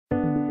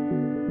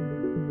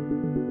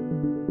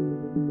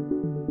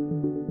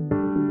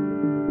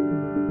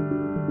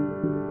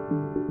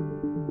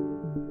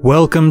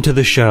Welcome to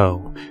the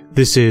show.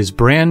 This is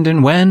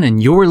Brandon Wen,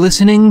 and you're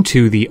listening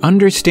to the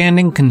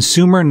Understanding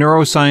Consumer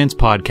Neuroscience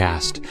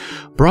podcast,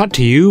 brought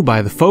to you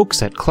by the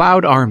folks at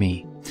Cloud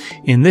Army.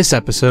 In this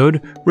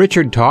episode,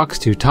 Richard talks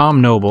to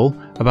Thom Noble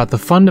about the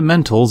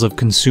fundamentals of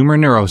consumer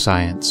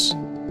neuroscience.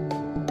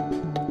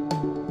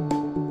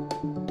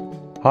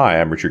 Hi,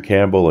 I'm Richard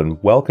Campbell,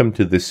 and welcome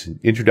to this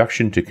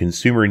Introduction to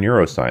Consumer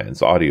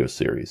Neuroscience audio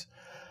series.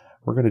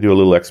 We're going to do a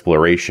little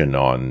exploration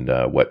on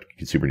what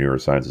consumer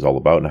neuroscience is all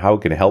about and how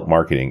it can help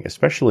marketing,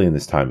 especially in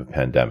this time of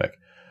pandemic.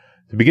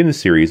 To begin the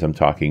series, I'm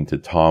talking to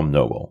Thom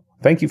Noble.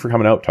 Thank you for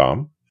coming out,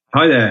 Thom.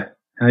 Hi there.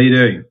 How are you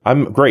doing?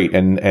 I'm great,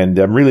 and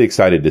I'm really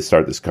excited to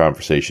start this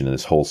conversation in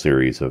this whole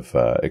series of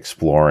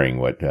exploring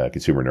what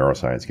consumer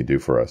neuroscience can do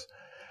for us.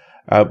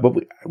 But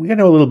we got to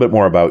know a little bit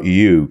more about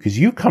you, because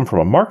you come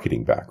from a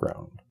marketing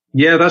background.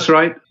 Yeah, that's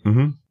right.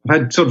 Mm-hmm.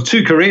 I've had sort of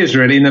two careers,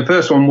 really. And the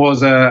first one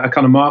was a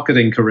kind of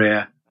marketing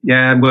career.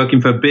 Yeah, I'm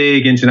working for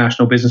big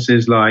international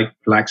businesses like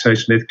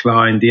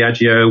GlaxoSmithKline,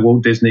 Diageo,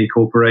 Walt Disney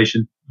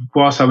Corporation.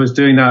 Whilst I was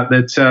doing that,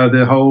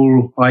 the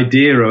whole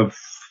idea of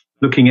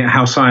looking at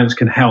how science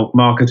can help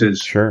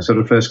marketers sort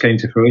of first came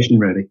to fruition,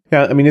 really.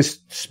 Yeah, I mean, this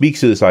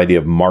speaks to this idea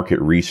of market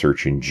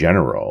research in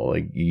general.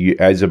 Like, you,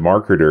 as a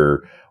marketer,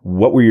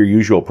 what were your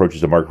usual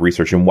approaches to market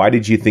research, and why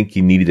did you think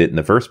you needed it in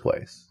the first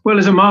place? Well,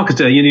 as a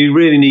marketer, you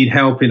really need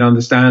help in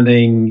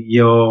understanding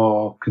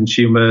your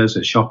consumers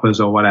or shoppers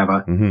or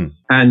whatever. Mm-hmm.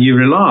 And you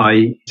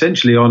rely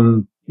essentially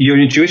on your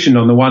intuition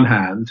on the one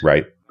hand,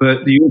 right?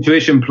 But the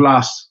intuition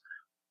plus,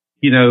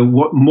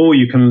 what more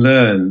you can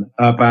learn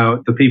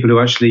about the people who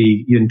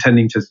actually you're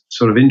intending to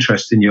sort of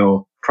interest in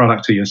your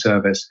product or your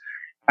service.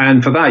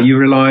 And for that, you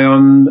rely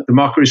on the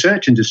market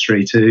research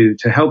industry to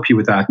help you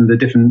with that and the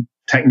different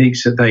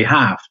techniques that they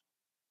have,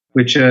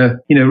 which are,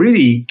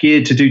 really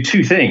geared to do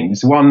two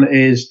things. One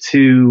is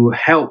to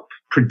help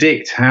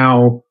predict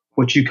how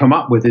what you come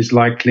up with is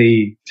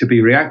likely to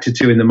be reacted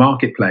to in the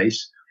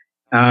marketplace,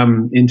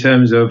 in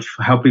terms of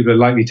how people are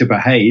likely to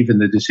behave and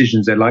the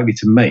decisions they're likely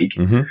to make,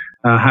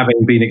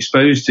 having been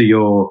exposed to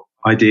your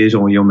ideas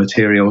or your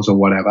materials or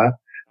whatever.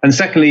 And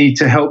secondly,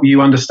 to help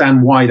you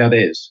understand why that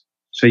is.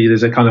 So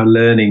there's a kind of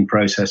learning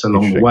process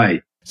along the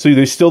way. So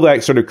there's still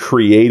that sort of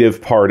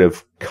creative part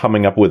of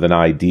coming up with an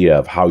idea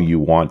of how you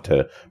want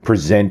to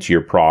present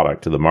your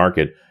product to the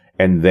market.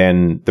 And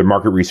then the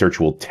market research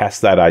will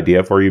test that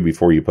idea for you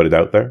before you put it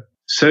out there.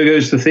 So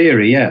goes the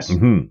theory, yes.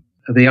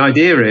 Mm-hmm. The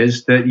idea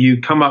is that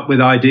you come up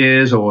with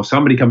ideas, or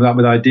somebody comes up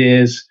with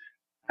ideas,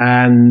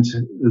 and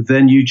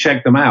then you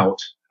check them out.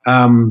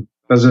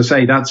 As I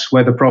say, that's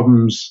where the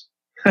problems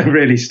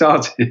really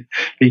started,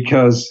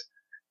 because,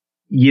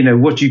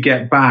 what you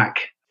get back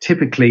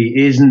typically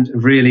isn't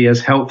really as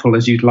helpful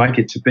as you'd like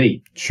it to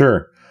be.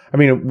 Sure. I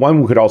mean,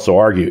 one could also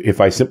argue, if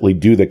I simply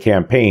do the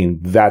campaign,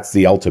 that's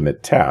the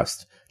ultimate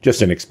test,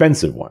 just an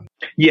expensive one.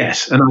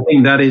 Yes. And I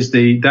think that is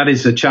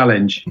the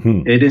challenge.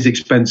 Mm-hmm. It is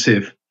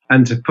expensive.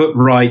 And to put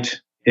right,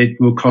 it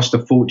will cost a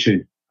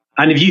fortune.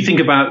 And if you think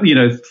about,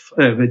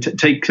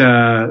 take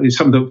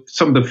some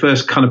of the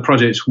first kind of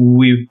projects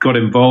we got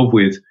involved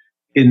with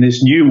in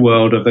this new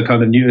world of the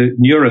kind of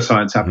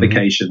neuroscience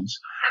applications,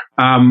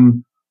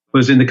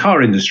 was in the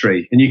car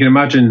industry. And you can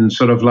imagine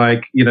sort of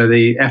like,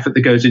 the effort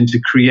that goes into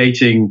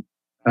creating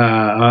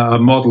a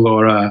model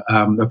or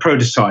a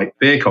prototype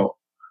vehicle,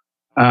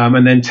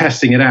 and then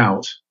testing it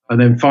out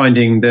and then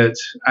finding that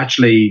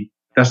actually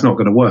that's not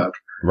going to work.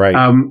 Right.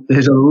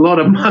 There's a lot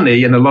of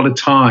money and a lot of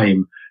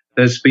time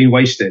that's been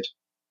wasted.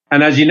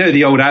 And as you know,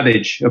 the old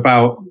adage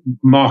about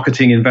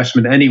marketing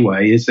investment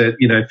anyway is that,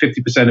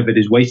 50% of it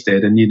is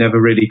wasted and you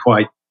never really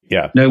quite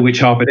know which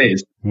half it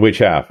is. Which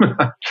half?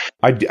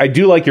 I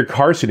do like your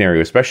car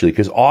scenario, especially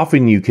because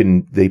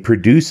often they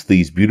produce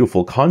these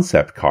beautiful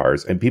concept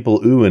cars and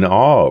people ooh and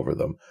ah over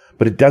them,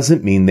 but it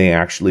doesn't mean they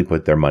actually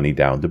put their money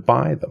down to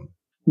buy them.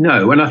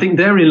 No. And I think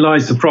therein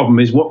lies the problem,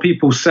 is what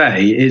people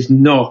say is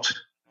not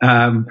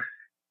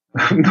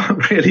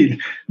really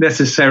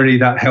necessarily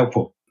that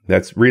helpful.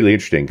 That's really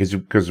interesting,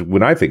 because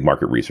when I think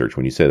market research,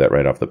 when you say that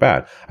right off the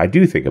bat, I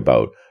do think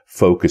about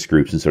focus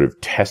groups and sort of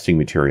testing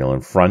material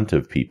in front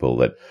of people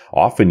that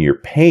often you're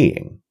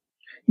paying.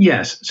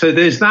 Yes. So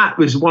that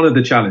was one of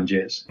the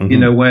challenges,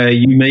 where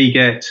you may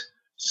get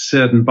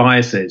certain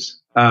biases,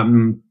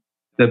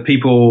 that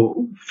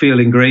people feel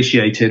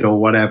ingratiated or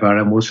whatever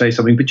and will say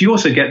something. But you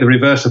also get the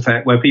reverse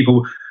effect where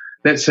people,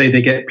 let's say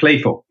they get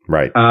playful.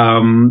 Right.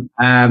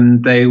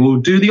 And they will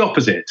do the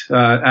opposite.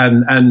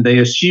 And they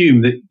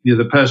assume that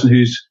the person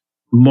who's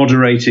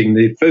moderating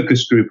the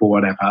focus group or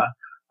whatever,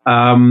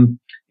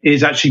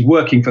 is actually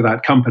working for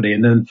that company.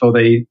 And then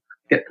they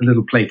get a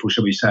little playful,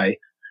 shall we say,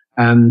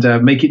 and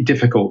make it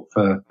difficult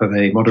for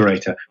the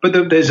moderator.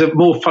 But there's a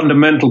more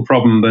fundamental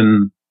problem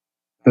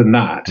than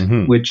that,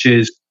 which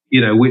is,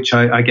 which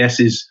I guess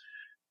is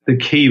the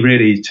key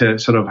really to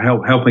sort of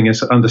helping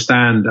us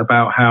understand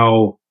about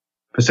how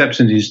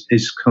perception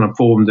is kind of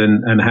formed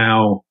and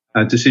how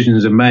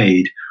decisions are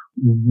made.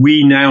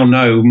 We now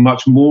know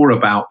much more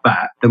about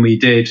that than we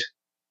did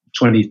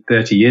 20,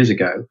 30 years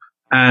ago.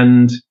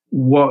 And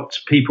what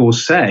people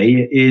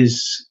say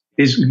is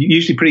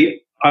usually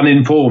pretty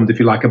uninformed, if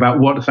you like, about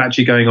what's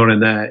actually going on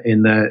at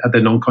the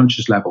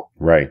non-conscious level.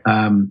 Right.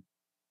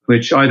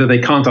 Which either they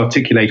can't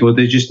articulate or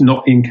they're just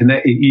not in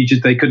connect.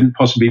 They couldn't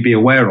possibly be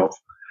aware of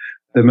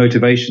the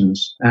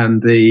motivations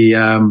and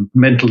the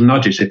mental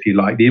nudges, if you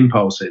like, the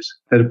impulses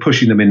that are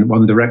pushing them in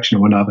one direction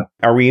or another.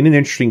 Are we in an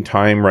interesting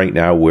time right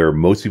now where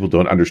most people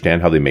don't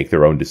understand how they make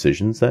their own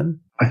decisions then?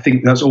 I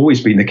think that's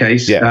always been the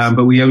case, yes.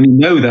 But we only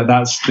know that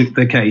that's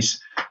the case.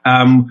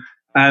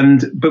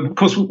 But of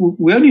course,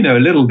 we only know a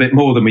little bit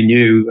more than we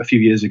knew a few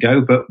years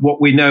ago. But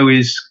what we know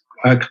is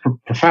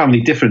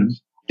profoundly different,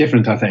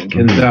 I think,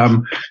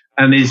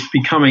 and is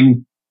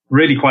becoming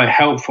really quite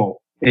helpful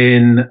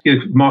in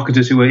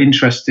marketers who are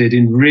interested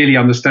in really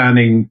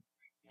understanding,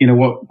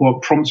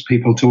 what prompts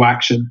people to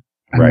action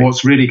and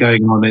what's really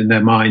going on in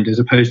their mind, as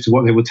opposed to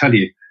what they will tell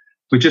you.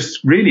 We're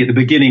just really at the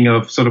beginning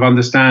of sort of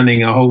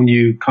understanding a whole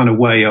new kind of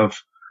way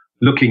of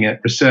looking at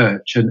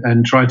research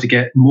and trying to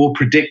get more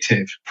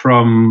predictive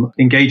from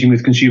engaging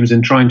with consumers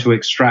and trying to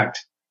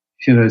extract,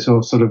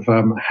 sort of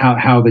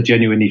how they're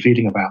genuinely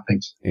feeling about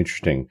things.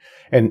 Interesting.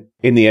 And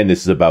in the end,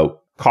 this is about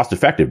cost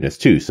effectiveness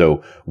too.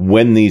 So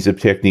when these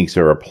techniques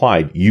are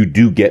applied, you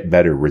do get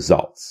better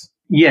results.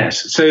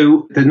 Yes.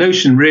 So the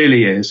notion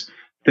really is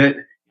that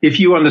if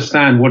you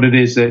understand what it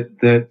is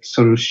that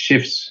sort of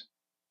shifts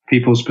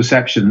people's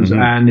perceptions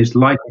and is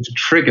likely to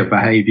trigger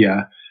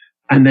behavior,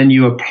 and then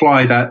you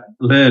apply that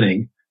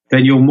learning,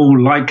 then you're more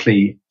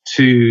likely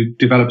to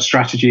develop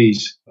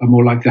strategies, are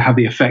more likely to have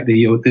the effect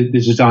the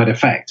desired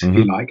effect, if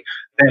you like.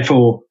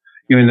 Therefore,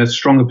 you're in a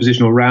stronger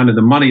position all around, and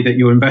the money that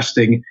you're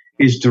investing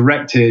is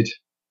directed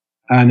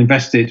and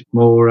invested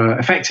more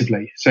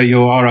effectively. So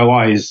your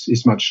ROI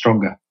is much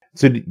stronger.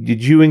 So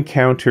did you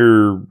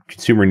encounter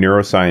consumer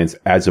neuroscience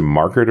as a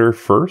marketer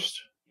first?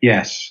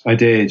 Yes, I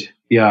did.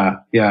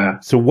 Yeah.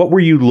 So what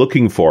were you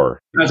looking for?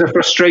 As a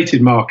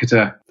frustrated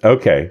marketer.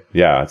 Okay.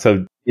 Yeah.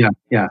 So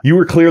yeah. You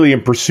were clearly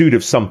in pursuit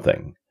of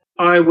something.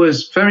 I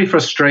was very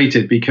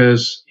frustrated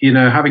because,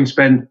 having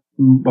spent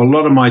a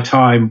lot of my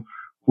time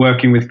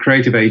working with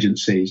creative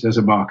agencies as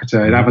a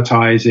marketer in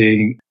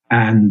advertising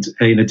and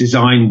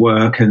design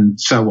work and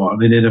so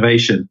on in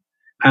innovation,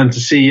 and to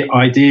see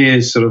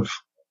ideas sort of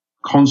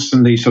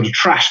constantly sort of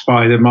trashed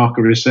by the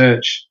market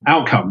research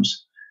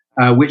outcomes,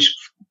 which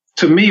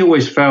to me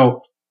always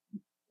felt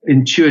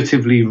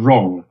intuitively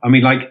wrong. I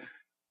mean, like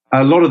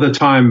a lot of the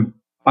time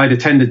I'd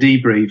attend a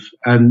debrief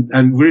and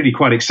really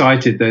quite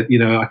excited that,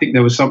 I think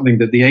there was something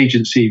that the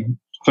agency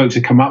folks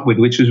had come up with,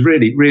 which was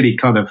really, really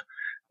kind of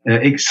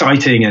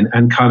exciting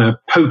and kind of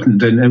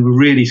potent and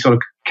really sort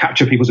of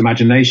capture people's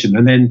imagination.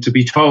 And then to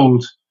be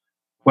told,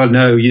 well,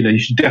 no, you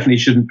definitely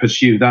shouldn't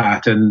pursue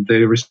that. And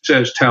the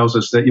research tells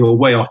us that you're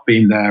way off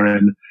being there.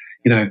 And,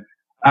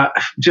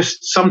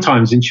 just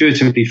sometimes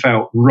intuitively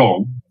felt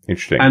wrong.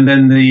 Interesting. And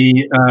then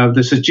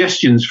the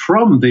suggestions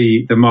from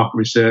the market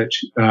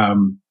research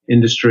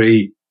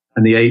industry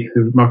and the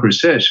market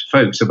research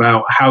folks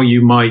about how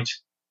you might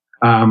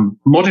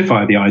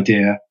modify the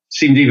idea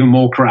seemed even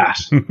more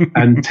crass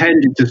and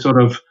tended to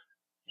sort of,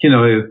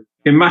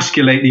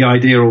 emasculate the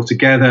idea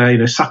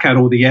altogether, suck out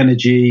all the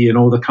energy and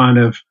all the kind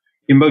of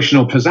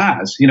emotional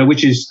pizzazz,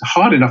 which is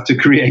hard enough to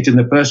create in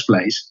the first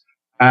place.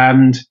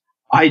 And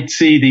I'd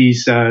see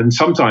these and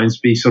sometimes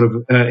be sort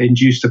of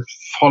induced to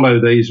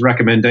follow these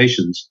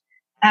recommendations.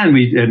 And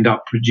we'd end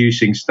up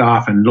producing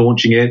stuff and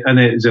launching it. And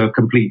it was a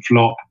complete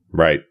flop.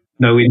 Right.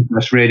 No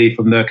interest really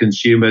from the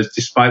consumers,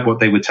 despite what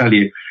they would tell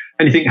you.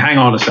 And you think, hang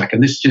on a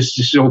second, this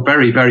is all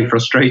very, very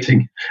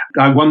frustrating.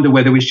 I wonder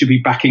whether we should be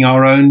backing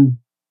our own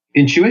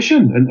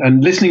intuition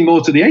and listening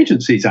more to the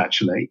agencies,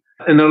 actually.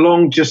 And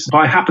along just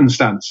by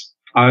happenstance,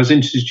 I was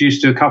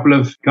introduced to a couple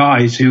of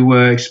guys who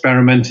were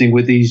experimenting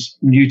with these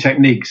new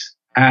techniques.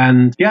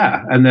 And to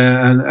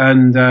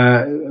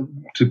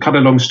cut a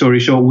long story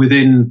short,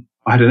 within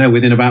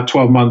about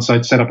 12 months,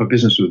 I'd set up a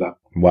business with them.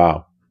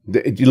 Wow.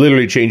 You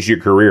literally changed your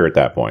career at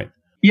that point.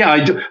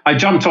 Yeah, I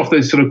jumped off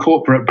the sort of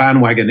corporate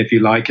bandwagon, if you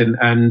like,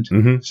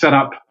 and set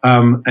up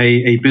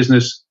a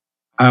business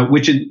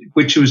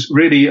which was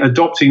really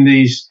adopting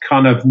these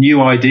kind of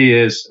new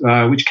ideas,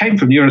 which came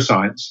from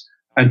neuroscience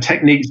and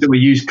techniques that were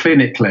used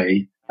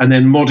clinically and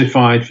then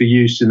modified for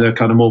use in the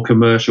kind of more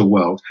commercial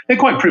world. They're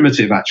quite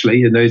primitive,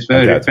 actually, in those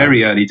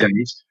very early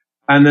days.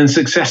 And then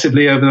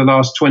successively over the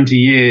last 20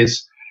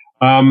 years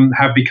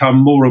have become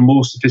more and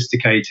more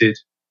sophisticated.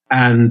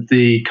 And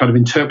the kind of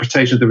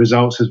interpretation of the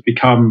results has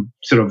become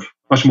sort of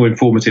much more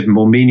informative and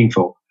more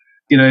meaningful.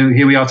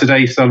 Here we are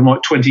today, so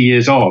like 20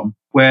 years on,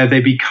 where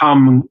they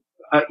become,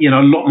 a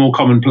lot more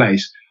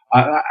commonplace,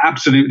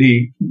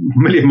 absolutely a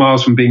million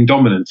miles from being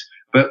dominant.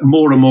 But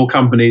more and more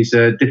companies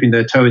are dipping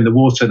their toe in the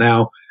water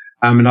now,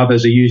 and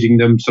others are using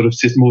them sort of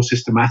more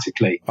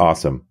systematically.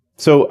 Awesome.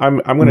 So I'm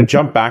going to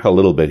jump back a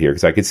little bit here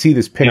because I could see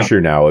this picture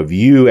now of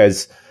you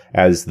as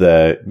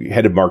the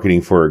head of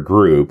marketing for a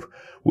group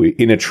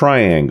in a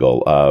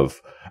triangle of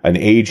an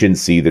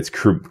agency that's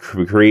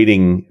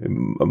creating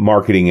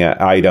marketing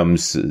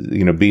items,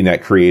 being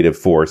that creative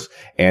force,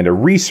 and a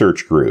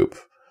research group,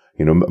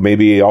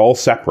 maybe all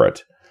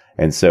separate.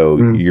 And so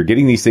you're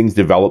getting these things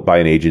developed by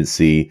an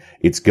agency.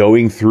 It's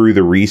going through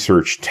the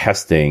research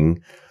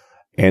testing,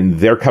 and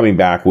they're coming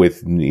back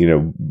with,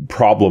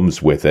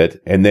 problems with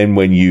it. And then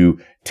when you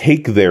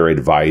take their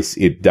advice,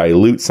 it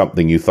dilutes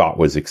something you thought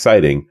was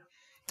exciting.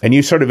 And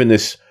you're sort of in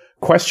this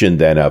question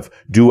then of,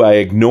 do I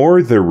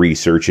ignore the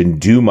research and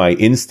do my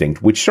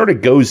instinct, which sort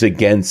of goes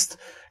against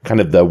kind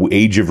of the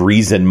age of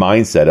reason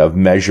mindset of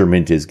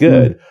measurement is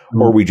good,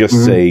 or we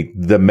just say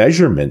the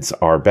measurements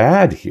are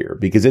bad here,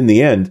 because in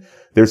the end,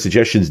 their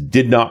suggestions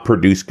did not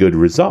produce good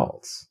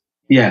results.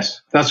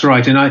 Yes, that's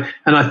right. And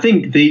I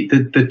think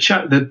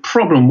the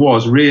problem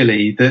was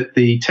really that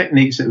the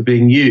techniques that are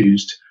being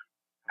used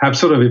have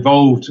sort of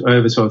evolved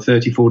over sort of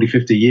 30, 40,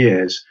 50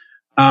 years.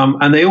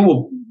 And they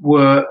all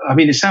were,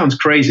 it sounds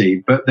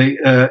crazy, but they,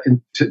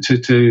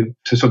 to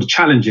sort of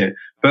challenge it,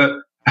 but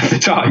at the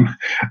time,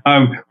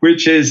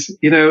 which is,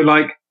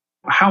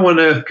 how on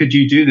earth could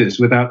you do this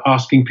without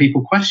asking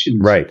people questions?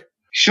 Right.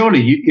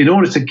 Surely in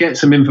order to get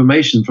some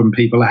information from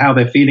people, how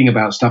they're feeling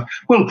about stuff,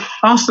 well,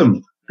 ask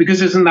them,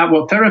 because isn't that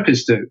what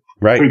therapists do,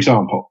 right, for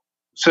example?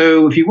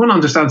 So if you want to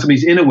understand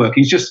somebody's inner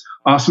workings, just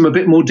ask them a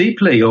bit more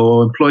deeply,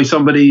 or employ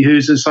somebody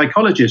who's a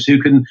psychologist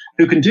who can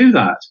do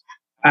that.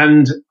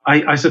 And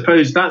I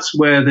suppose that's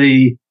where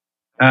the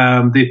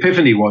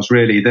epiphany was,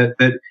 really,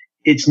 that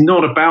it's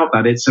not about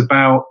that. It's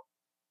about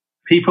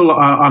people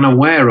are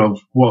unaware of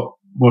what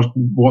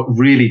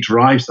really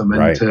drives them,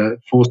 and to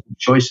force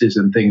choices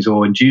and things,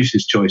 or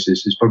induces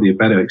choices is probably a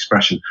better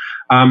expression.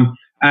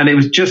 And it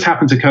was just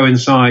happened to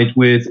coincide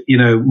with,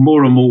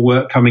 more and more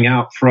work coming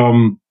out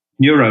from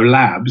neuro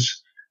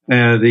labs,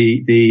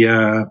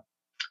 the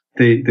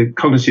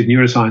cognitive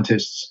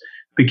neuroscientists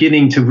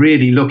beginning to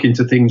really look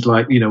into things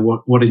like,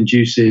 what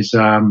induces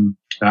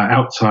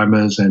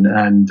Alzheimer's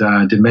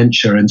and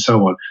dementia and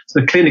so on. So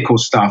the clinical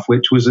stuff,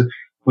 which was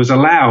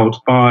allowed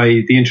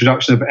by the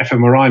introduction of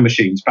fMRI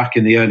machines back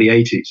in the early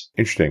 80s.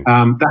 Interesting.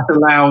 That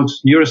allowed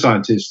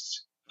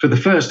neuroscientists for the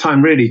first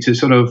time really to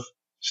sort of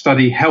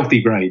study healthy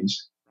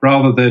brains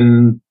rather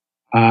than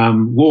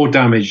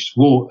war-damaged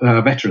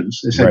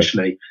veterans,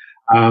 essentially.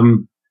 Right.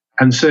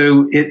 And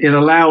so it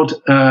allowed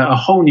a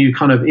whole new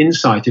kind of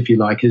insight, if you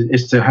like,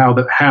 as to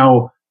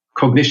how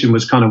cognition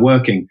was kind of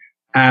working.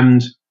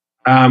 And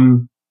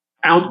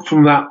out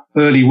from that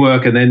early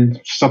work, and then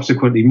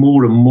subsequently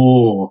more and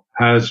more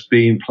has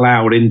been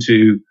plowed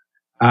into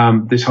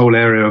this whole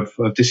area of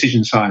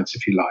decision science,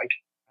 if you like,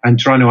 and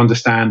trying to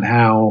understand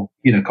how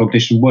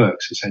cognition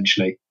works,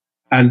 essentially.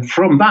 And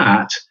from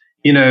that,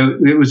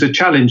 it was a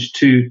challenge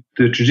to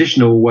the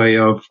traditional way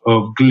of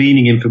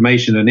gleaning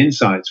information and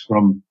insights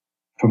from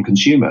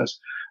consumers.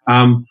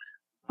 It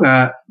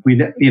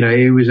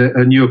was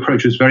a new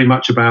approach. Was very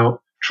much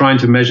about trying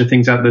to measure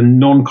things at the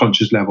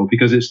non-conscious level,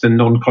 because it's the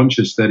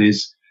non-conscious that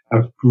is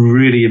a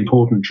really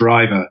important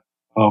driver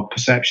of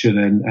perception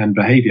and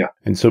behavior.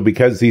 And so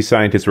because these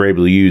scientists were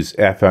able to use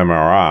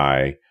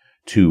fMRI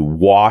to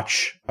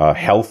watch a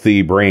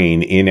healthy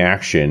brain in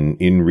action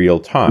in real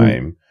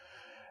time,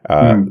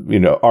 are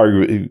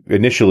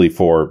initially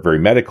for very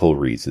medical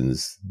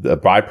reasons, the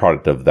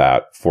byproduct of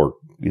that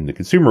in the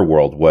consumer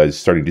world was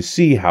starting to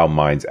see how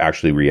minds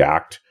actually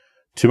react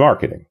to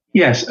marketing.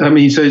 Yes, so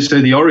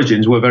the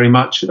origins were very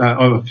much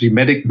obviously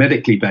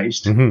medically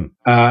based, and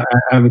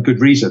a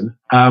good reason.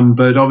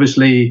 But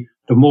obviously,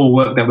 the more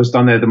work that was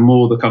done there, the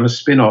more the kind of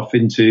spin-off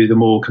into the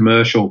more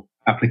commercial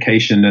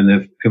application and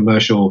the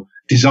commercial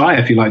desire,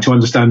 if you like, to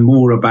understand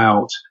more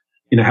about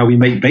how we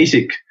make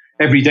basic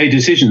everyday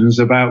decisions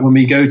about when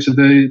we go to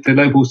the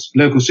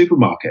local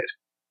supermarket.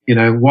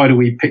 Why do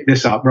we pick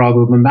this up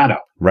rather than that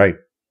up? Right.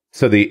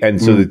 So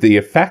the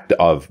effect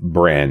of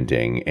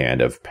branding and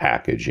of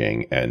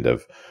packaging and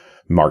of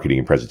marketing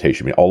and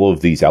presentation, all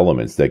of these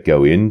elements that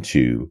go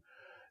into,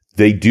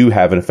 they do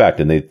have an effect.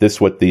 And this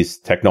is what these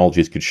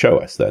technologies could show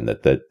us then,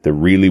 that there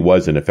really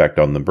was an effect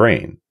on the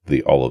brain,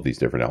 all of these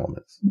different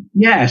elements.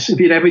 Yes.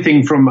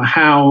 Everything from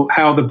how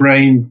the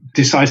brain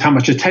decides how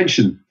much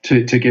attention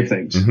to give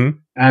things,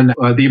 and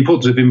the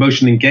importance of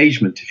emotional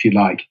engagement, if you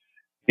like,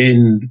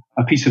 in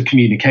a piece of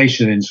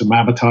communication, in some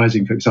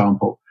advertising, for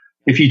example.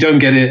 If you don't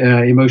get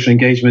emotional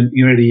engagement,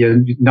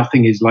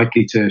 nothing is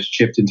likely to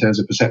shift in terms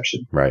of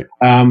perception. Right.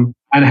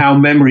 And how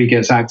memory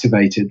gets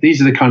activated.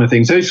 These are the kind of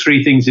things, those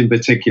three things in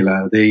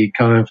particular, the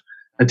kind of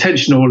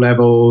attentional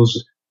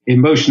levels,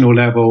 emotional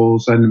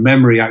levels, and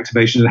memory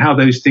activation, and how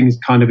those things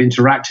kind of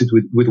interacted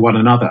with one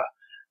another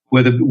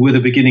were the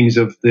beginnings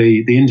of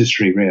the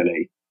industry,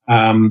 really.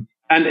 And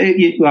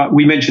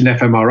we mentioned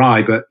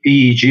fMRI, but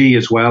EEG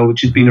as well,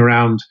 which has been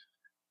around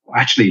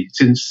actually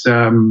since,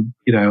 I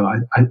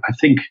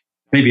think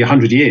maybe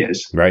 100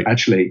 years, right.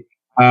 Actually.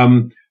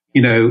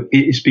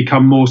 It's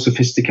become more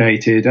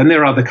sophisticated, and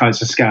there are other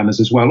kinds of scanners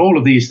as well. All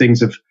of these things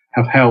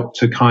have helped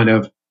to kind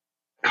of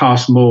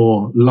cast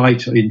more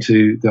light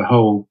into the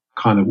whole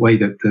kind of way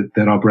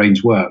that our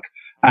brains work.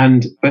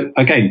 But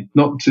again,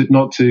 not to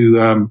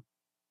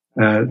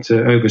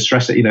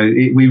overstress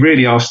it. We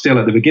really are still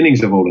at the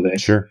beginnings of all of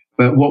this. Sure.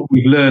 But what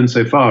we've learned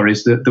so far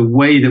is that the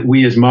way that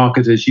we as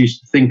marketers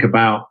used to think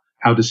about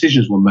how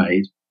decisions were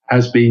made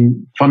has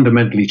been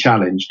fundamentally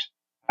challenged.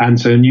 And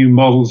so new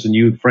models and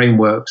new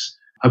frameworks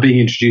are being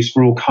introduced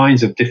for all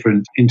kinds of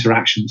different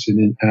interactions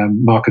in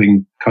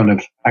marketing kind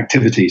of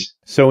activities.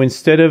 So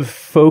instead of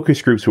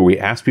focus groups where we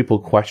ask people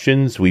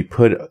questions, we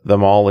put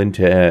them all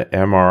into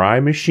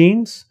MRI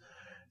machines?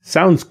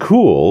 Sounds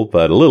cool,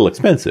 but a little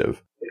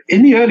expensive.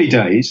 In the early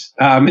days,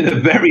 in the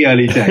very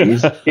early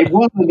days, it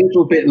was a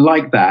little bit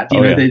like that.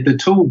 The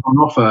tools on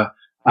offer,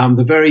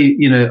 the very,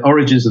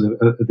 origins of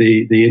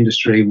the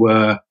industry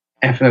were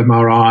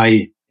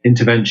fMRI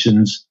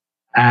interventions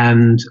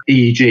and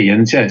EEG,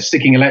 and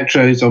sticking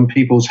electrodes on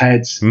people's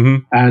heads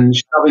and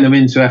shoving them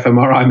into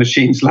fMRI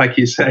machines, like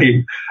you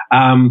say.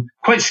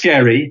 Quite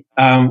scary,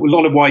 a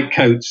lot of white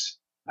coats,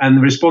 and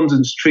the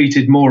respondents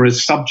treated more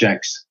as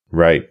subjects.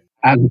 Right.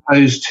 As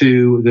opposed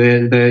to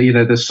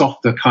the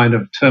softer kind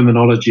of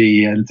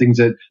terminology and things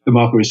that the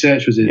market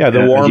research was. Yeah,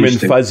 the warm and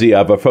fuzzy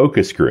of a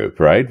focus group,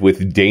 right?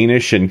 With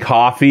Danish and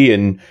coffee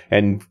and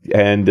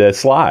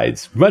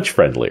slides, much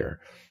friendlier.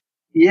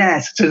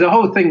 Yes, so the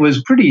whole thing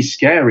was pretty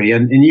scary,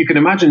 and you can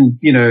imagine,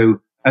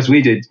 as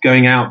we did,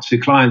 going out to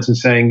clients and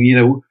saying,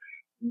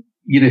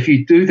 if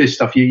you do this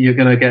stuff, you're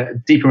going to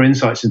get deeper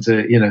insights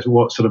into,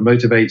 what sort of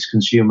motivates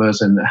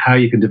consumers and how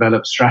you can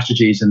develop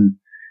strategies and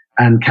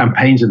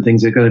campaigns and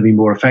things that are going to be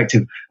more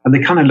effective. And they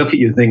kind of look at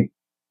you and think,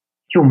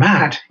 you're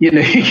mad. You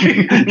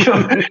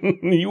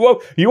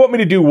want me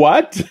to do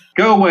what?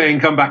 Go away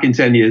and come back in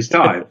 10 years'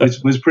 time, which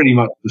was pretty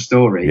much the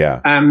story. Yeah.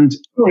 And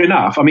sure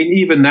enough, I mean,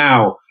 even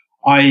now,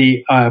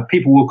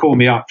 people will call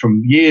me up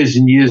from years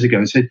and years ago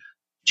and said,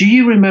 do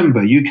you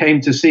remember you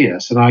came to see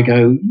us? And I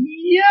go,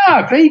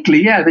 yeah,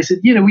 vaguely. Yeah. They said,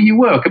 you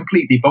were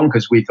completely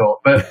bonkers, we thought.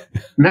 But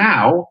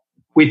now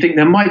we think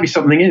there might be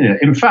something in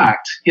it. In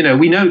fact,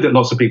 we know that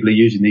lots of people are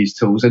using these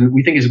tools, and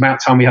we think it's about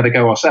time we had a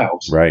go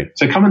ourselves. Right.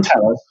 So come and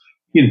tell us,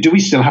 do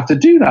we still have to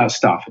do that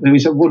stuff? And we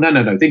said, well,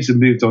 no. Things have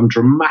moved on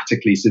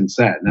dramatically since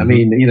then. I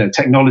mean,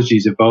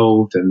 technology's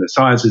evolved and the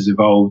science has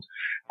evolved,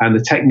 and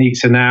the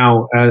techniques are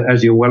now,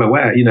 as you're well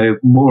aware,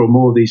 more and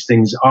more of these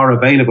things are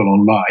available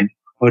online,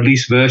 or at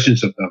least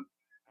versions of them.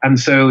 And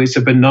so it's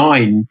a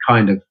benign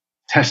kind of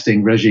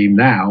testing regime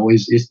now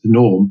is the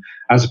norm,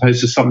 as opposed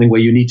to something where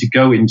you need to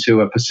go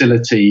into a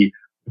facility,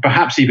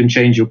 perhaps even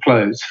change your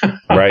clothes,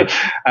 right?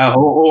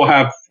 or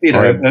have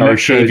or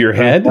shave your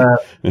head.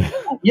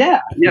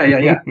 Yeah.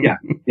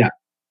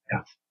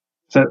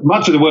 So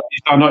much of the work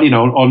is done,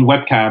 on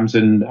webcams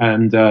and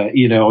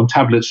on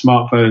tablets,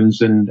 smartphones,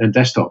 and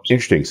desktops.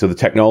 Interesting. So the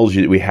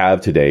technology that we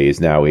have today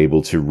is now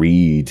able to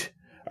read.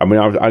 I mean,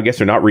 I guess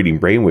they're not reading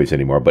brainwaves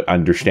anymore, but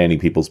understanding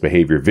people's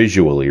behavior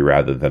visually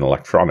rather than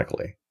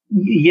electronically.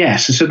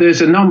 Yes. So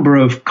there's a number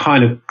of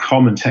kind of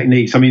common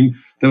techniques. I mean,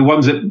 the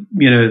ones that,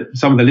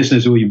 some of the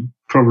listeners will be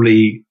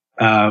probably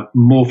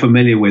more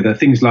familiar with are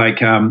things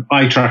like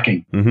eye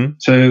tracking. Mm-hmm.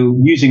 So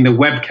using the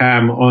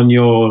webcam on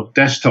your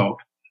desktop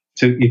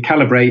to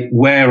calibrate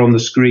where on the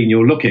screen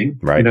you're looking,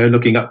 right.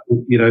 Looking up,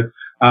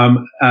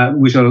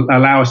 which will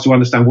allow us to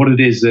understand what it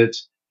is that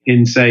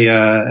in, say,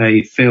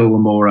 a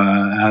film or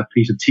a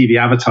piece of TV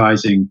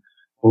advertising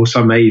or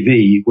some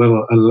AV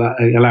will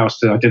allow us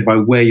to identify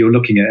where you're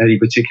looking at any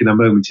particular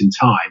moment in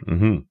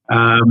time.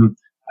 Mm-hmm.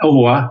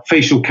 Or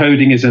facial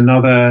coding is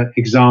another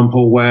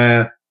example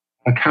where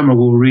a camera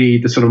will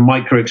read the sort of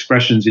micro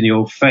expressions in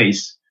your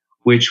face,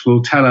 which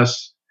will tell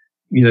us,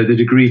 the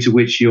degree to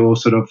which you're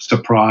sort of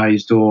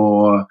surprised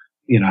or,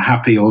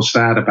 happy or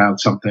sad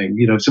about something,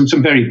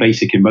 some very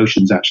basic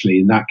emotions actually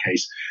in that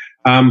case.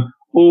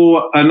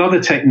 Or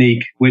another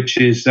technique, which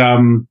is,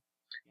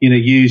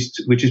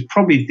 used, which is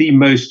probably the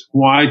most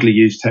widely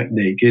used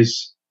technique,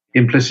 is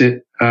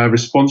implicit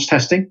response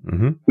testing,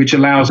 mm-hmm. which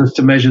allows us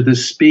to measure the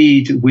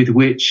speed with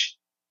which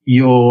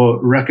you're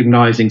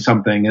recognizing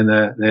something, and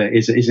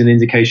is an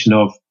indication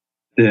of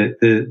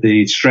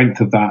the strength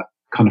of that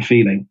kind of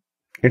feeling.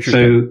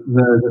 Interesting.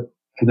 So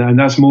and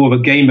that's more of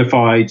a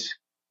gamified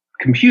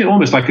computer,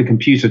 almost like a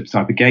computer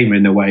type of game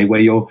in a way,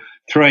 where you're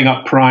throwing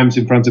up primes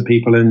in front of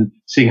people and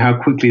seeing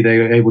how quickly they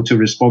are able to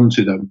respond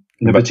to them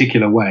in a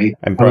particular way.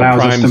 And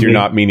primes, you're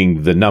not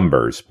meaning the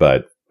numbers,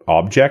 but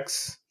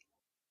objects?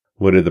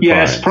 What are the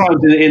primes? Yes,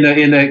 primes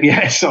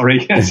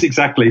yes,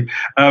 exactly.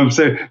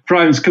 So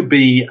primes could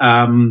be,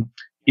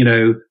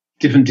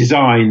 different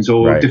designs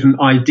or right. different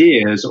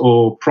ideas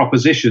or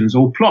propositions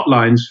or plot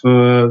lines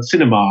for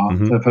cinema,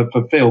 mm-hmm.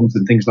 for films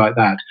and things like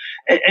that.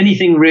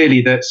 Anything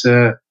really that's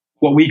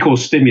what we call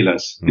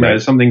stimulus,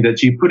 something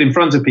that you put in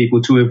front of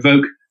people to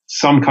evoke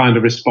some kind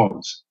of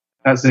response.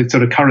 That's the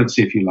sort of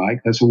currency, if you like.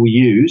 That's what we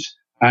use.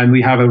 And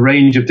we have a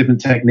range of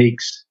different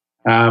techniques,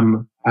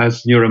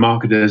 as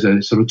neuromarketers,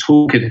 a sort of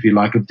toolkit, if you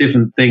like, of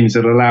different things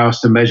that allow us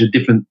to measure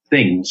different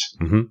things,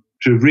 mm-hmm.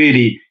 to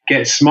really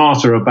get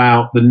smarter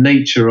about the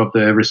nature of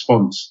the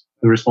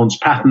response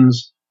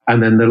patterns,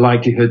 and then the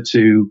likelihood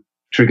to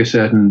trigger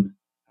certain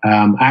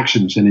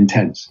actions and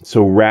intents.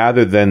 So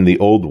rather than the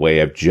old way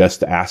of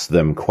just ask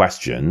them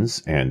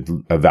questions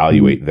and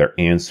evaluate mm-hmm. their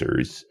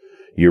answers,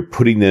 you're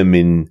putting them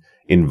in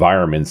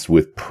environments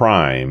with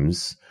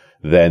primes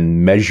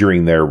than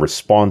measuring their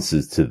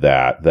responses to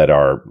that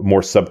are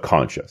more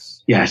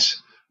subconscious.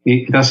 Yes,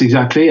 that's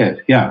exactly it.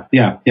 Yeah.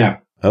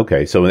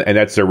 Okay, so and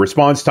that's their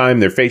response time,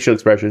 their facial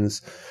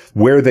expressions,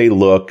 where they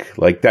look.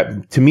 Like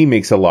that, to me,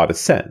 makes a lot of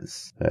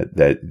sense.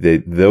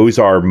 Those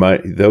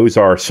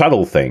are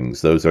subtle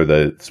things. Those are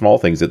the small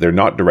things that they're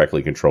not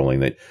directly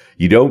controlling. That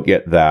you don't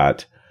get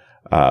that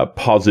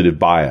positive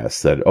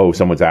bias that, oh,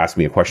 someone's asked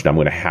me a question, I'm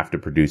going to have to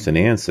produce an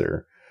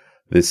answer.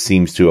 This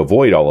seems to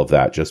avoid all of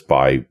that just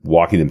by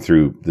walking them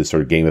through this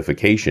sort of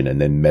gamification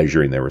and then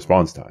measuring their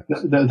response time.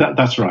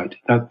 That's right.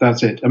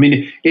 That's it. I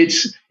mean,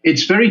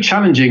 it's very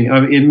challenging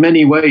in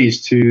many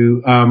ways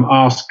to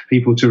ask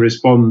people to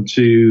respond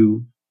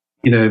to,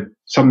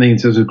 something in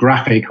terms of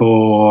graphic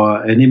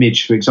or an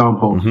image, for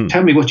example. Mm-hmm.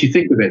 Tell me what you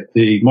think of it,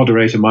 the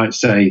moderator might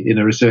say in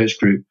a research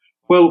group.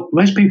 Well,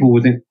 most people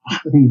would think, I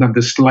don't have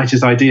the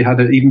slightest idea how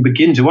to even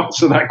begin to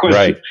answer that question.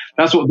 Right.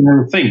 That's what they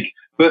will think.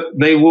 But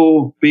they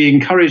will be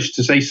encouraged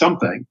to say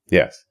something.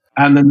 Yes.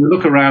 And then they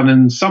look around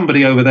and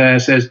somebody over there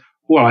says,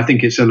 well, I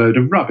think it's a load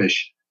of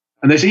rubbish.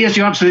 And they say, yes,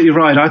 you're absolutely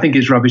right. I think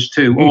it's rubbish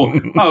too. Or,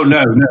 oh,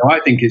 no, I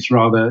think it's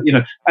rather,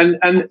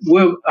 and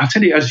I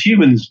tell you, as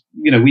humans,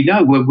 we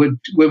know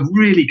we're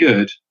really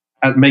good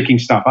at making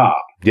stuff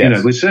up.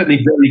 Yes. We're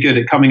certainly very good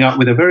at coming up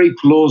with a very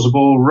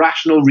plausible,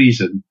 rational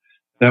reason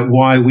that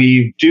why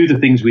we do the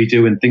things we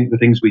do and think the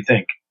things we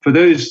think. For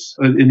those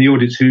in the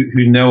audience who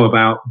know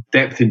about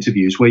depth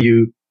interviews, where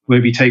you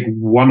maybe take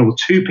one or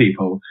two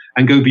people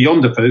and go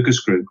beyond a focus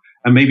group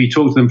and maybe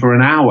talk to them for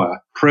an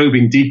hour,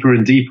 probing deeper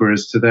and deeper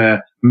as to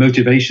their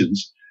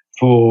motivations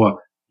for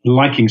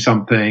liking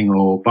something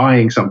or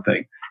buying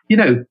something.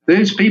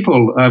 Those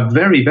people are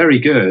very, very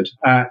good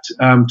at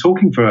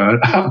talking for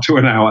up to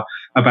an hour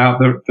about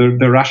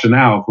the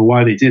rationale for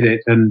why they did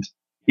it, and,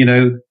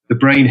 the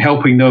brain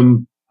helping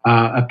them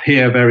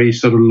appear very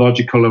sort of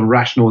logical and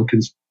rational and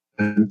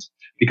consistent,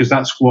 because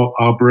that's what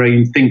our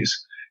brain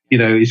thinks,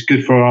 is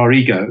good for our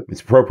ego. It's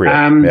appropriate.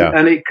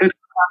 And it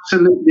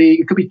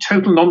could be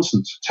total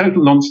nonsense.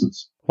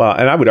 Well,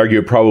 and I would argue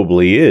it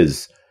probably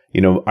is.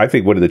 I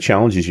think one of the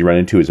challenges you run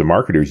into as a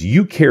marketer is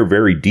you care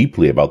very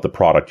deeply about the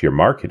product you're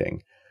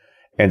marketing.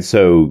 And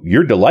so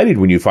you're delighted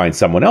when you find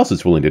someone else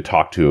that's willing to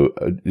talk to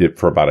it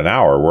for about an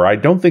hour, where I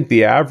don't think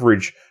the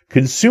average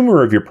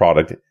consumer of your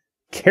product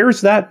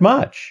cares that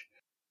much.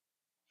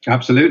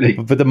 Absolutely.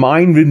 But the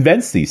mind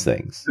invents these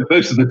things.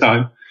 Most of the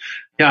time.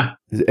 Yeah.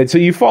 And so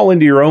you fall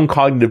into your own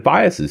cognitive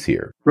biases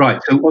here. Right.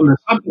 So on the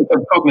subject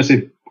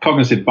of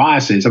cognitive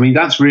biases, I mean,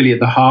 that's really at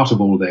the heart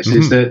of all this,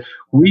 is that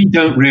we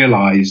don't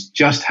realize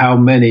just how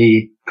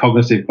many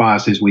cognitive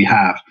biases we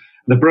have.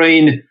 The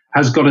brain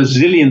has got a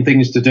zillion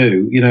things to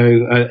do,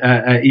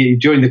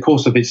 during the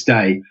course of its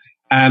day,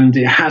 and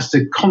it has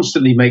to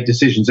constantly make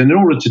decisions. And in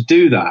order to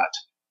do that,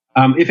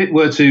 if it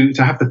were to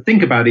have to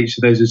think about each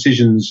of those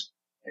decisions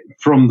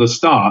from the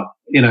start,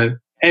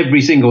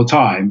 every single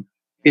time,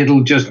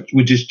 would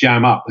just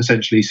jam up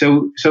essentially.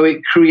 So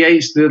it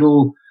creates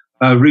little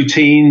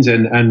routines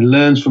and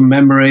learns from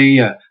memory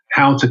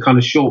how to kind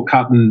of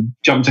shortcut and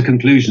jump to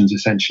conclusions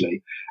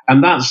essentially.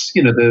 And that's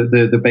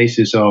the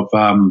basis of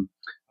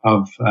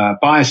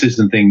biases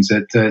and things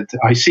that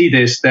I see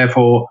this,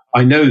 therefore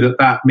I know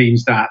that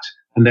means that,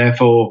 and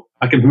therefore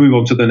I can move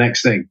on to the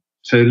next thing.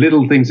 So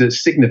little things that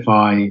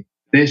signify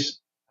this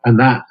and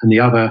that and the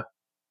other,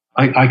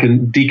 I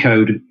can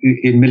decode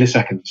in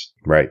milliseconds.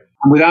 Right.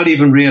 Without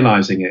even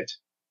realizing it.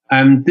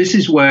 And this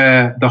is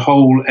where the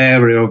whole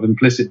area of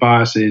implicit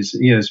biases,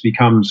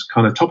 becomes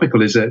kind of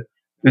topical, is it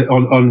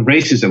on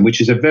racism, which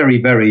is a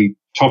very, very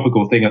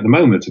topical thing at the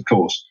moment, of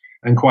course,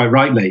 and quite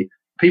rightly.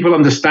 People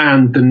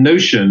understand the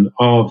notion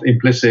of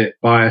implicit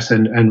bias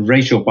and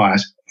racial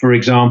bias, for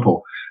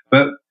example,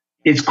 but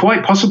it's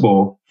quite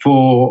possible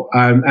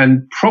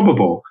and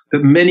probable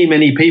that many,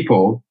 many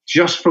people,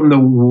 just from the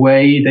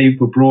way they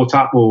were brought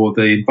up or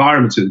the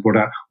environment they were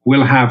brought up,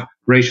 will have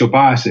racial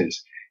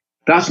biases.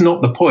 That's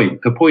not the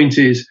point. The point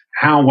is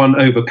how one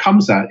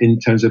overcomes that in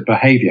terms of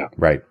behavior.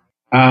 Right.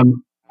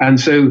 And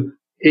so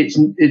it's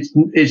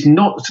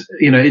not,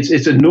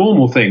 it's a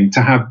normal thing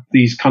to have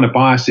these kind of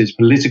biases,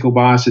 political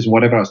biases and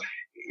whatever else.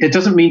 It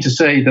doesn't mean to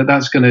say that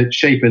that's going to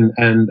shape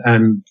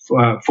and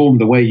form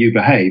the way you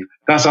behave.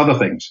 That's other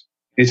things.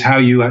 It's how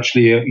you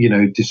actually,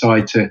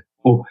 decide to,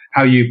 or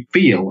how you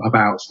feel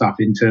about stuff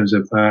in terms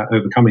of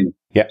overcoming them.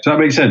 Yeah. Does that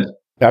make sense?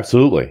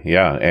 Absolutely.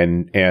 Yeah.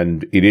 And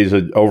it is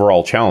an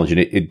overall challenge. And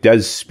it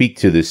does speak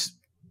to this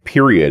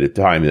period of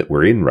time that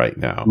we're in right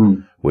now,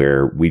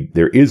 where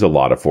there is a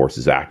lot of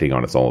forces acting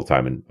on us all the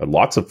time. And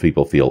lots of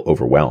people feel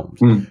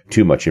overwhelmed,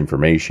 too much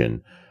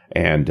information,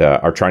 and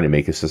are trying to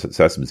make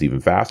assessments even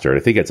faster. And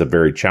I think it's a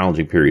very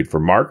challenging period for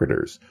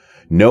marketers,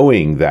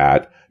 knowing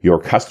that your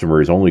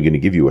customer is only going to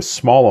give you a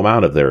small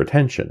amount of their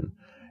attention.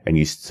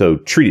 And so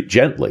treat it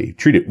gently,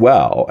 treat it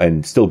well,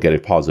 and still get a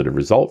positive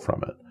result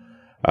from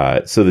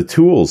it. So the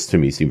tools to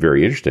me seem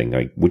very interesting.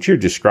 Like what you're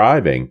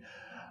describing,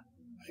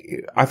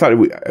 I thought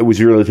it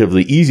was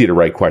relatively easy to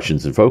write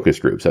questions in focus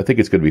groups. I think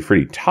it's going to be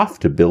pretty tough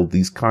to build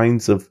these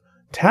kinds of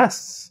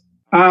tests.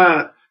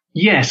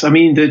 Yes. I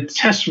mean, the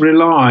tests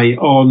rely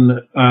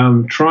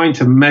on trying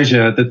to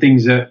measure the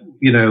things that,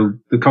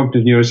 the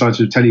cognitive neuroscience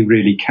will tell you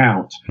really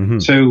count. Mm-hmm.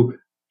 So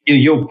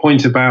your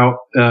point about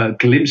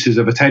glimpses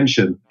of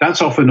attention,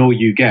 that's often all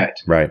you get.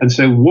 Right. And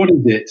so what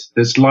is it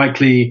that's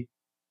likely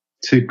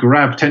to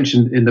grab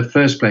attention in the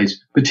first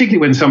place, particularly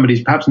when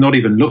somebody's perhaps not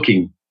even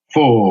looking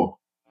for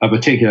a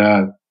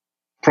particular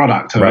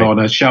product or on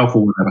a shelf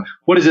or whatever?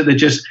 What is it that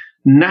just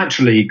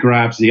naturally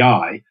grabs the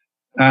eye?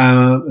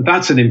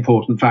 That's an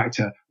important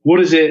factor. What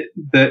is it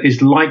that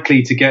is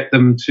likely to get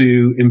them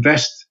to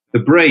invest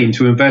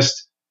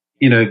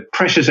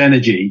precious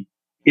energy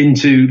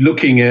into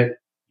looking at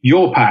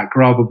your pack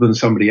rather than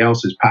somebody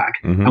else's pack?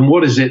 Mm-hmm. And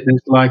what is it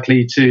that's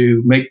likely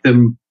to make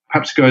them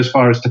perhaps go as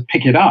far as to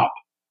pick it up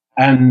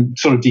and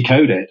sort of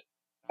decode it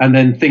and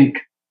then think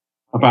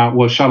about,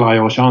 well, shall I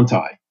or shan't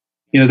I?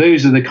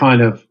 Those are the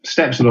kind of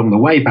steps along the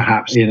way,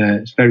 perhaps, in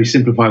a very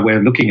simplified way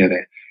of looking at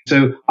it.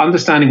 So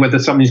understanding whether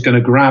something's going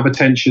to grab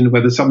attention,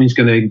 whether something's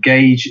going to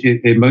engage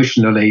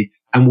emotionally,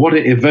 and what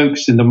it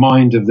evokes in the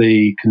mind of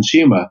the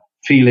consumer,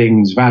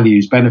 feelings,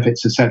 values,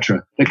 benefits,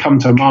 etc., that come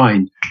to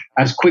mind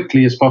as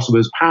quickly as possible,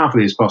 as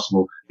powerfully as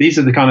possible. These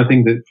are the kind of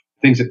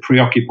things that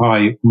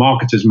preoccupy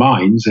marketers'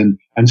 minds and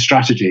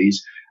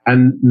strategies.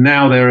 And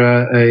now there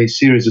are a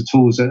series of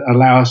tools that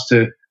allow us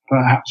to,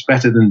 perhaps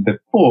better than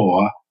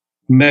before,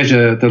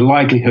 measure the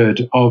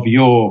likelihood of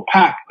your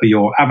pack or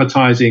your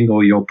advertising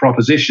or your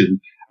proposition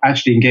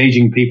actually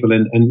engaging people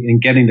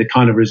and getting the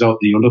kind of result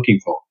that you're looking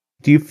for.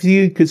 Do you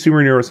see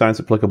consumer neuroscience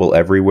applicable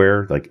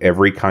everywhere, like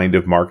every kind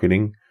of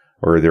marketing?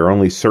 Or are there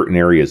only certain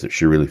areas that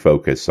should really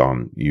focus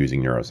on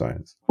using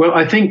neuroscience? Well,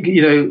 I think,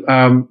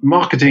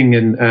 marketing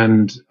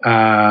and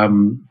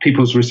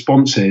people's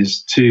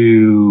responses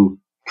to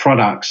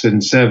products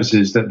and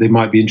services that they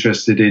might be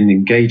interested in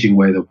engaging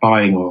with or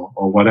buying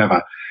or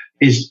whatever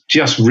is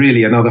just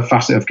really another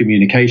facet of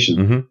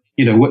communication.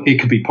 Mm-hmm. It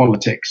could be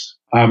politics.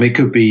 It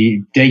could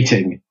be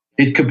dating.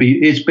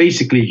 It's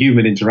basically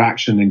human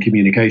interaction and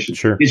communication.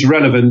 Sure. It's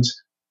relevant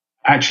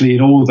actually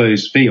in all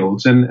those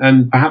fields.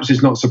 And perhaps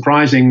it's not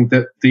surprising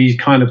that these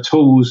kind of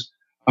tools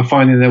are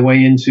finding their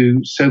way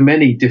into so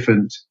many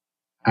different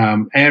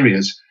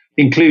areas,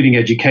 including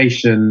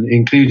education,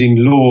 including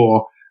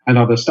law and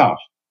other stuff.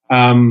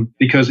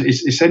 Because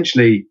it's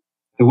essentially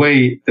the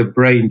way the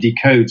brain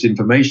decodes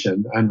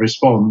information and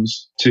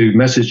responds to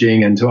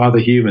messaging and to other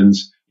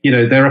humans.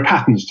 There are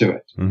patterns to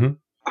it. Mm-hmm.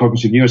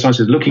 Cognitive neuroscience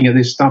is looking at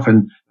this stuff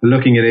and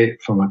looking at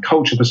it from a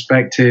culture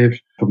perspective,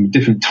 from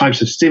different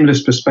types of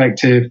stimulus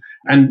perspective,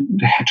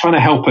 and trying to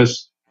help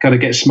us kind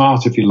of get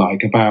smart, if you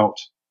like, about,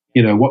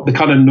 what the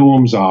kind of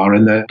norms are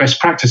and the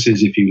best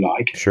practices, if you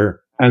like.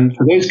 Sure. And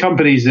for those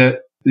companies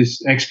that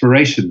this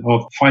exploration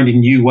of finding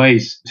new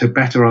ways to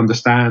better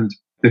understand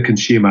the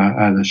consumer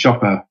and the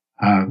shopper,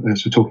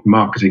 as we're talking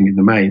marketing in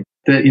the main,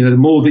 that, the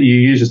more that you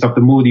use the stuff,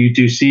 the more that you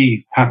do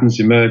see patterns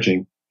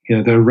emerging.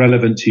 They're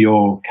relevant to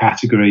your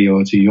category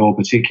or to your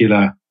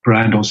particular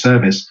brand or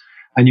service.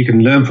 And you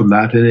can learn from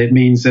that. And it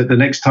means that the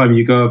next time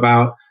you go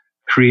about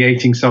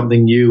creating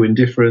something new and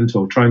different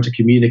or trying to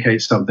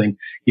communicate something,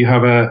 you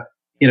have a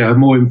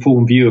more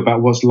informed view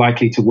about what's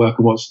likely to work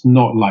and what's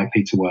not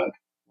likely to work,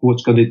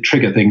 what's going to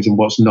trigger things and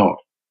what's not.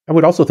 I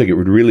would also think it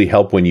would really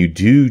help when you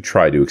do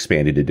try to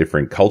expand into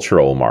different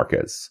cultural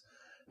markets,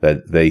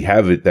 that they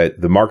have it,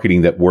 that the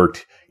marketing that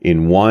worked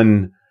in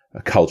one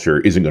culture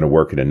isn't going to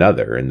work in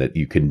another, and that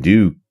you can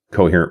do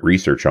coherent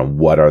research on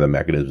what are the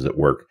mechanisms that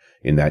work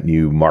in that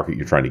new market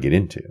you're trying to get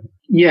into.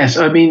 Yes.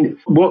 I mean,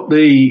 what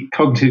the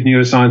cognitive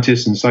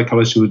neuroscientists and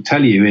psychologists would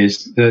tell you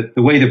is that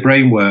the way the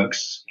brain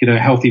works,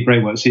 healthy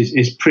brain works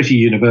is pretty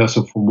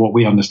universal from what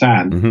we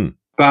understand. Mm-hmm.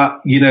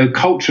 But,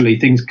 culturally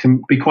things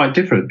can be quite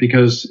different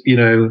because,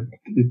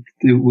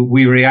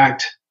 we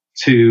react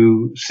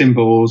to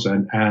symbols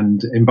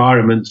and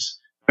environments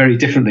very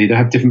differently. They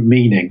have different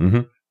meaning.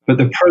 Mm-hmm. But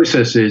the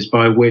processes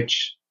by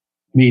which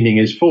meaning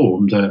is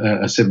formed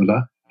are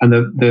similar. And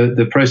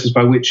the process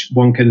by which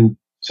one can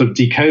sort of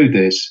decode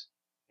this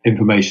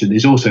information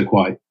is also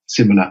quite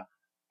similar.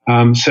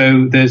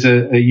 So there's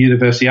a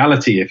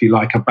universality, if you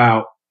like,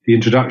 about the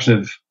introduction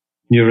of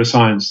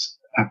neuroscience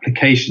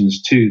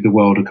applications to the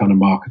world of kind of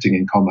marketing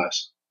and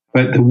commerce.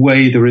 But the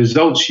way the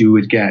results you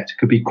would get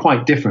could be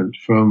quite different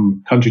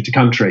from country to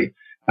country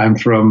and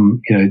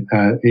from,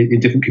 in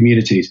different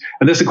communities.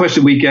 And that's a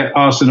question we get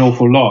asked an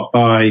awful lot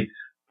by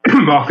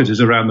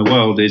marketers around the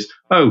world is,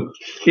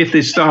 if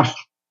this stuff,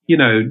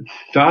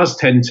 does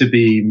tend to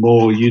be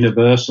more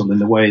universal in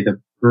the way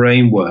the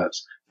brain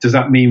works, does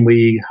that mean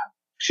we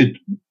should,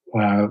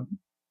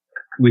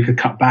 we could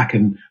cut back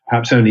and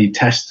perhaps only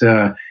test,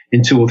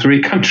 in 2 or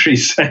 3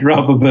 countries, say,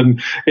 rather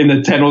than in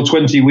the 10 or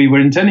 20 we were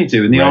intending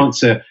to? And the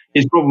answer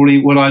is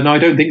probably, I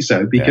don't think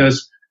so,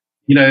 because,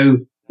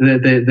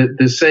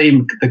 the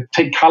same,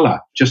 take color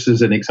just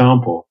as an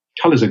example.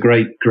 Color's a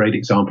great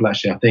example,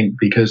 actually, I think,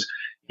 because,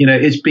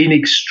 it's been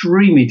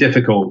extremely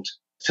difficult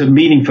to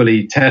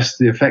meaningfully test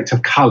the effect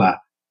of color,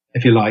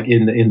 if you like,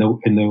 in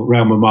the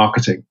realm of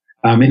marketing,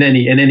 in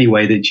any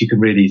way that you can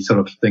really sort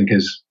of think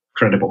is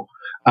credible.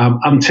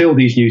 until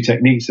these new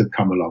techniques have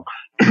come along.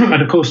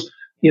 And of course,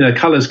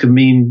 colors can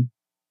mean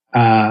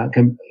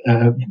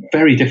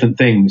very different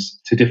things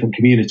to different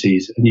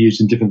communities and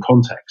used in different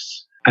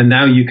contexts. And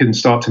now you can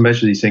start to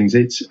measure these things.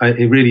 It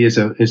really is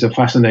a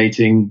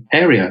fascinating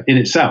area in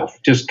itself,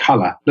 just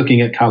color,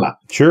 looking at color.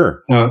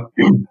 Sure.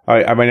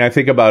 I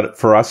think about it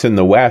for us in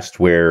the West,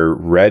 where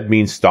red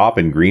means stop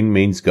and green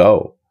means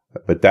go.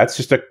 But that's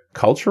just a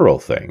cultural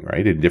thing,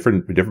 right? In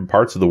different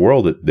parts of the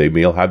world, they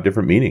may all have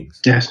different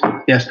meanings. Yes.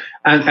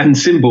 And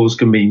symbols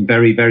can mean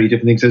very, very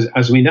different things,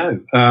 as we know.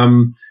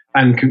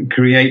 And can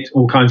create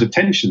all kinds of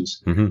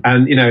tensions. Mm-hmm.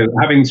 And,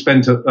 having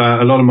spent a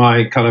lot of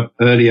my kind of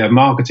earlier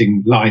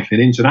marketing life in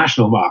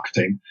international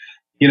marketing,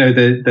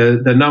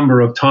 the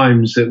number of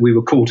times that we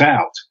were caught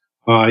out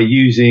by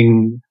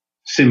using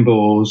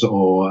symbols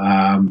or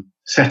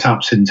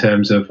setups in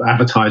terms of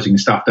advertising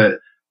stuff that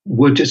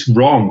were just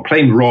wrong,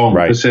 plain wrong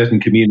for certain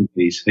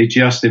communities. They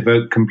just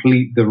evoke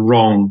the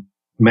wrong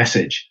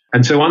message.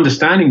 And so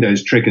understanding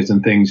those triggers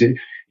and things,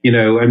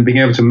 and being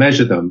able to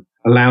measure them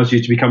allows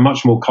you to become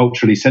much more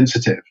culturally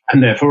sensitive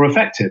and therefore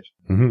effective.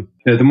 Mm-hmm.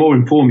 The more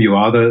informed you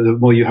are, the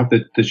more you have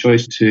the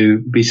choice to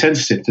be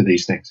sensitive to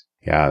these things.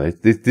 Yeah,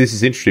 this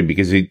is interesting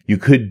because you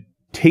could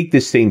take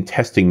this same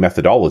testing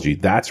methodology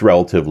that's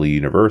relatively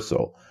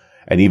universal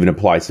and even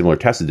apply similar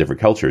tests to different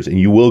cultures, and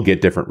you will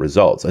get different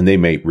results. And they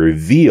may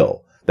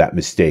reveal that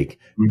mistake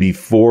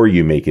before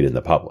you make it in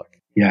the public.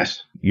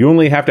 Yes. You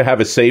only have to have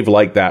a save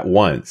like that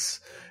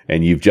once,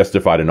 and you've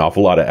justified an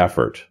awful lot of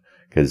effort.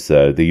 Because,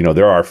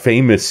 there are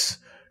famous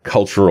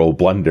cultural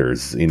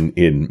blunders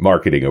in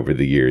marketing over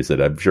the years that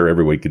I'm sure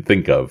everyone could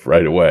think of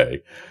right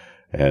away.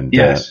 And,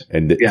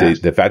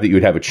 the fact that you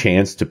would have a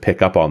chance to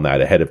pick up on that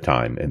ahead of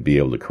time and be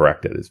able to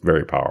correct it is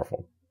very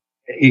powerful.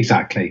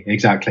 Exactly.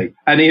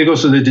 And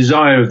also the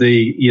desire of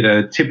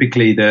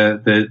typically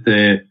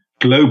the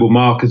global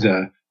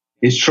marketer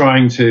is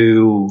trying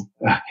to,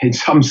 in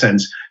some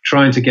sense,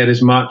 get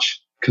as much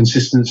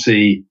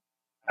consistency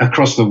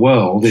across the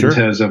world in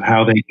terms of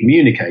how they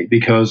communicate,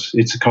 because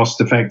it's a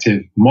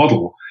cost-effective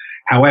model.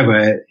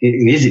 However,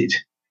 is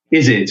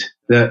it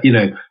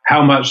that,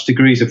 how much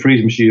degrees of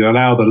freedom should you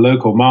allow the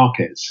local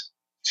markets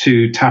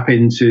to tap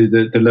into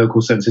the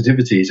local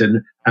sensitivities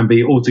and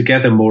be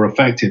altogether more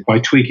effective by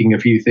tweaking a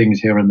few things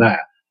here and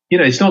there?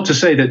 It's not to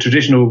say that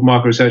traditional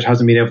market research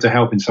hasn't been able to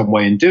help in some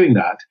way in doing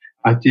that.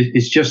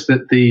 It's just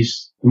that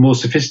these more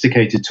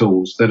sophisticated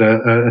tools that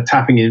are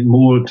tapping in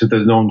more to the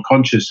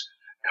non-conscious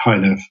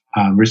kind of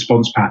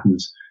response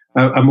patterns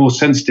are more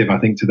sensitive, I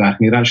think, to that,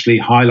 and can actually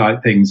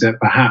highlight things that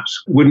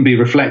perhaps wouldn't be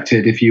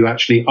reflected if you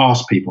actually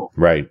ask people.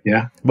 Right.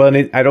 Yeah. Well,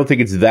 and I don't think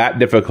it's that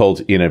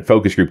difficult in a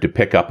focus group to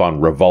pick up on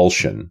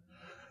revulsion,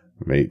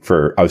 right,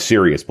 for a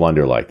serious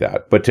blunder like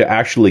that. But to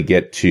actually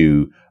get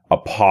to a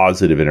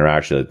positive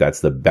interaction, that's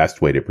the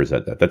best way to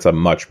present that. That's a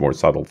much more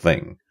subtle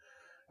thing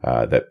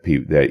that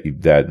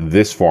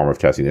this form of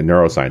testing, that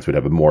neuroscience would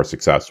have more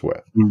success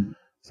with. Mm.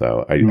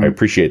 So I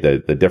appreciate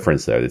the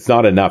difference there. It's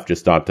not enough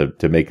just not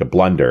to make a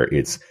blunder.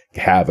 It's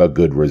have a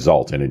good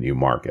result in a new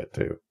market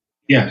too.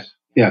 Yes.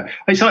 Yeah.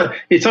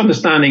 It's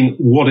understanding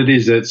what it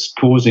is that's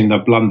causing the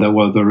blunder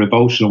or the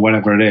revulsion or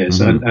whatever it is.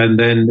 Mm-hmm. And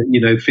then,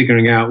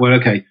 figuring out, well,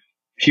 okay,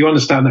 if you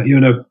understand that, you're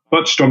in a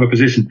much stronger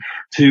position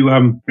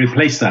to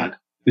replace that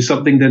with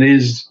something that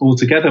is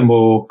altogether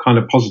more kind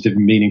of positive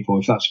and meaningful,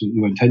 if that's what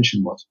your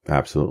intention was.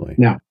 Absolutely.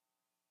 Yeah.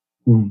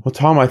 Well,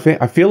 Thom, I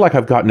feel like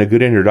I've gotten a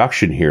good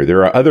introduction here.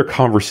 There are other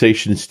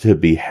conversations to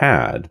be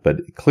had,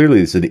 but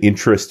clearly it's an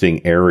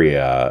interesting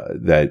area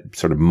that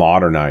sort of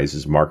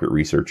modernizes market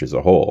research as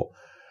a whole.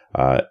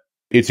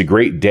 It's a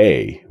great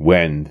day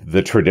when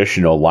the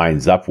traditional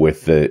lines up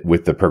with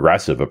the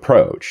progressive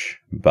approach,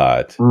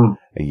 but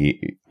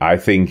I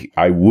think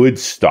I would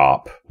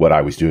stop what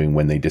I was doing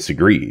when they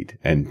disagreed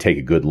and take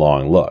a good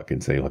long look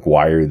and say, like,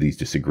 why are these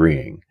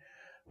disagreeing?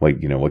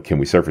 What can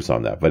we surface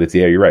on that? But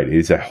you're right.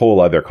 It's a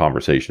whole other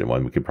conversation,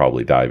 one we could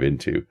probably dive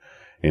into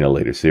in a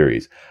later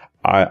series.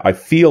 I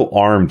feel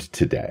armed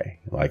today.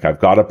 Like, I've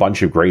got a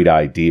bunch of great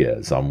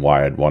ideas on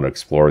why I'd want to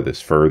explore this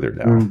further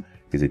now,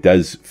 because it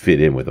does fit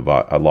in with a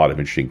lot of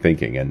interesting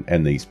thinking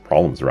and these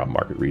problems around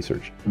market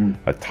research.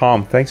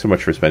 Thom, thanks so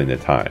much for spending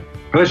the time.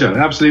 Pleasure.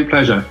 Absolute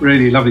pleasure.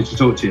 Really lovely to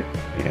talk to you.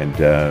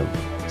 And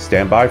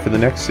stand by for the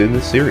next in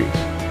the series.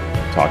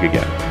 Talk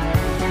again.